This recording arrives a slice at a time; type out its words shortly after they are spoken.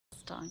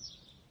time.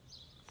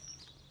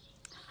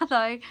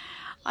 Hello,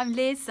 I'm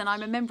Liz and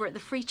I'm a member at the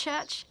Free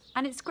Church,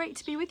 and it's great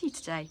to be with you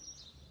today.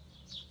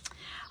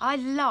 I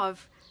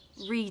love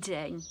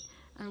reading,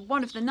 and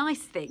one of the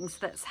nice things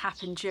that's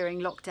happened during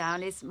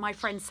lockdown is my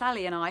friend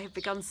Sally and I have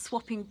begun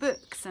swapping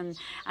books, and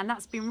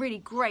that's been really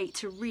great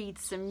to read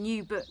some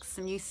new books,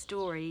 some new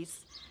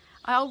stories.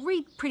 I'll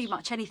read pretty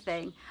much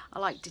anything. I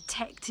like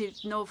detective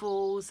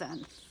novels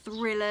and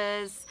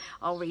thrillers.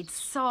 I'll read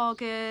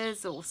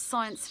sagas or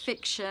science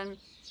fiction.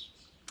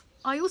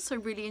 I also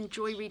really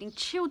enjoy reading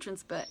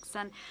children's books,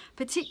 and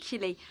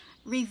particularly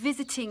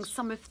revisiting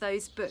some of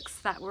those books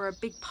that were a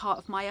big part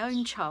of my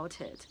own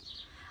childhood.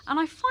 And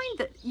I find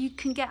that you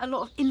can get a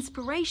lot of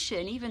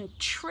inspiration, even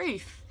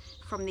truth,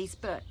 from these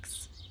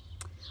books.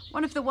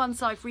 One of the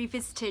ones I've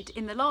revisited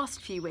in the last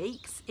few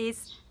weeks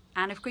is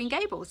Anne of Green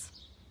Gables.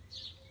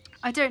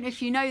 I don't know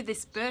if you know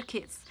this book.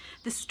 It's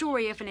the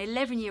story of an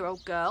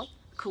 11-year-old girl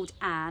called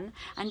Anne,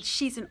 and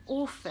she's an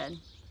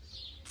orphan.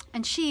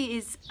 And she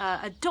is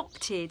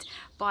adopted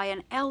by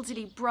an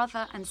elderly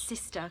brother and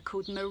sister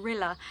called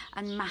Marilla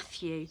and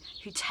Matthew,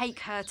 who take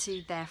her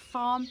to their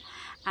farm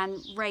and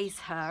raise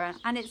her.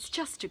 And it's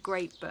just a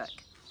great book.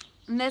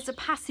 And there's a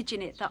passage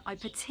in it that I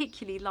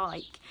particularly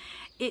like.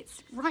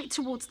 It's right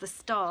towards the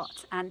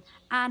start, and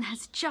Anne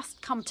has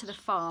just come to the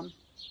farm.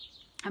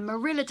 And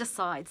Marilla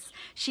decides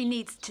she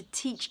needs to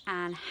teach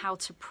Anne how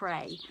to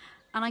pray.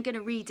 And I'm going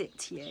to read it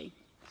to you.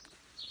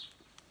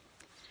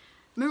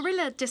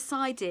 Marilla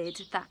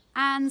decided that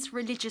Anne's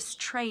religious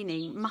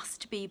training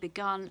must be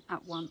begun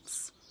at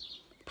once.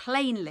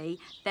 Plainly,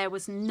 there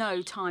was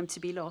no time to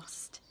be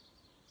lost.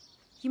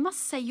 "You must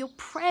say your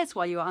prayers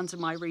while you are under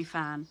my roof,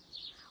 Anne."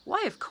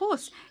 "Why, of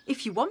course,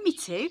 if you want me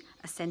to,"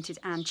 assented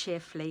Anne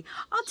cheerfully.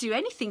 "I'll do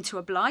anything to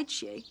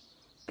oblige you.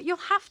 But you'll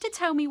have to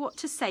tell me what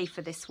to say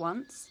for this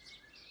once.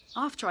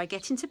 After I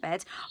get into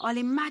bed, I'll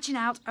imagine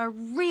out a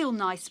real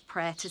nice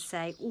prayer to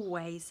say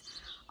always.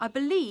 I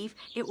believe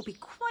it will be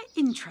quite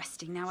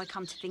interesting now I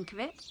come to think of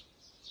it."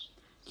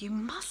 "You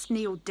must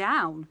kneel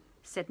down,"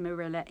 said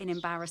Marilla in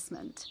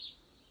embarrassment.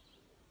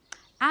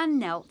 Anne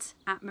knelt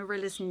at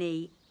Marilla's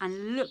knee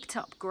and looked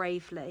up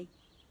gravely.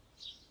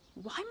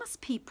 "Why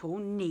must people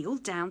kneel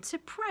down to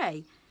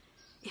pray?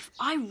 If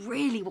I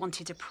really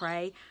wanted to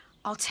pray,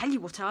 I'll tell you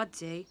what I'd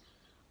do.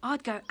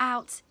 I'd go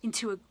out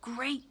into a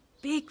great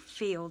big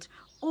field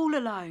all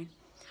alone,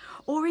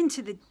 or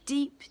into the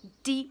deep,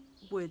 deep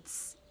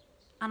woods,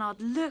 and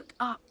I'd look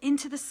up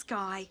into the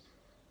sky,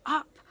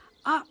 up,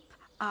 up,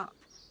 up,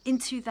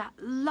 into that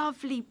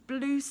lovely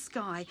blue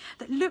sky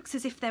that looks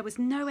as if there was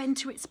no end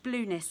to its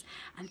blueness,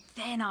 and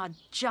then I'd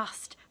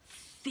just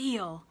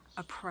feel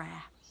a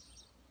prayer."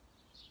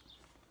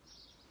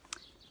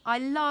 I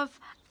love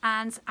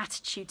Anne's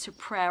attitude to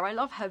prayer. I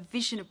love her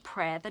vision of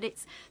prayer, that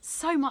it's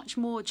so much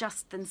more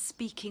just than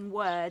speaking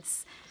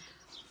words.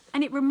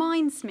 And it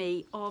reminds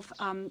me of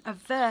a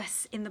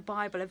verse in the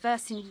Bible, a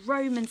verse in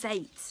Romans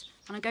 8.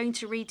 And I'm going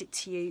to read it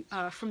to you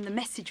from the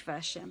Message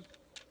version.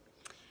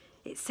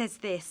 It says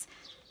this: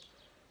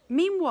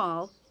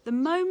 "Meanwhile, the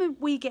moment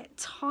we get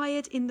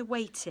tired in the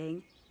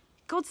waiting,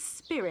 God's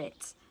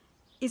Spirit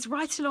is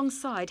right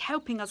alongside,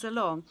 helping us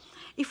along.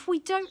 If we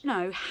don't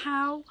know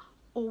how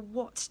or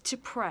what to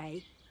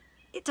pray,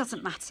 it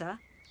doesn't matter.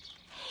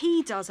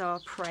 He does our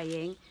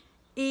praying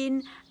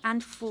in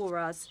and for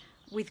us,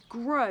 with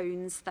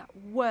groans that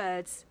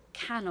words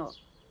cannot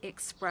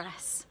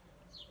express."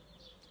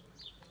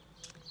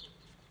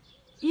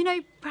 You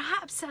know,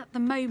 perhaps at the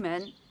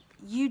moment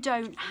you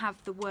don't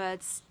have the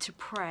words to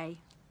pray.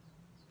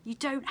 You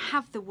don't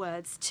have the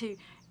words to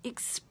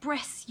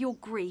express your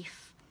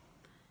grief.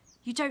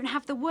 You don't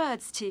have the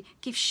words to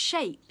give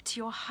shape to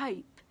your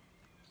hope.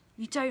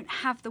 You don't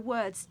have the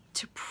words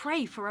to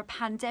pray for a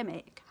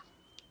pandemic.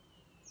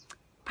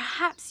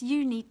 Perhaps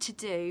you need to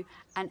do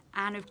an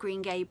Anne of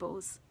Green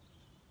Gables.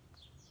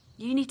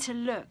 You need to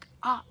look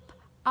up,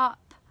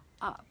 up,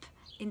 up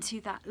into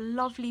that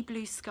lovely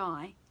blue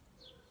sky,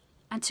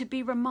 and to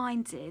be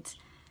reminded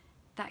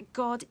that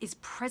God is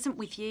present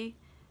with you,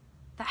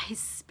 that his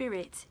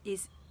Spirit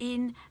is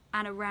in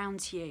and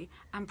around you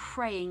and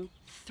praying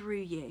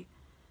through you.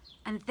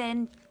 And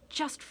then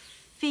just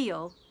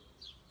feel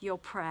your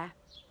prayer.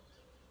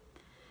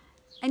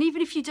 And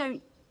even if you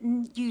don't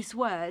use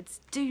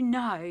words, do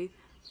know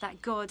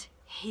that God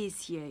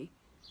hears you,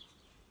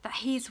 that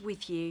he's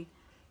with you,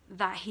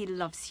 that he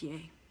loves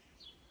you.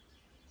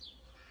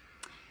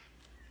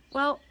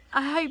 Well,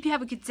 I hope you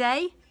have a good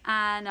day,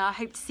 and I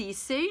hope to see you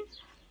soon.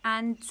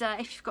 And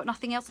if you've got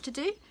nothing else to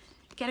do,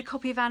 get a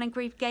copy of Anne of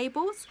Green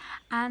Gables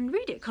and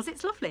read it, because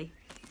it's lovely.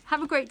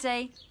 Have a great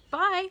day.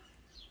 Bye.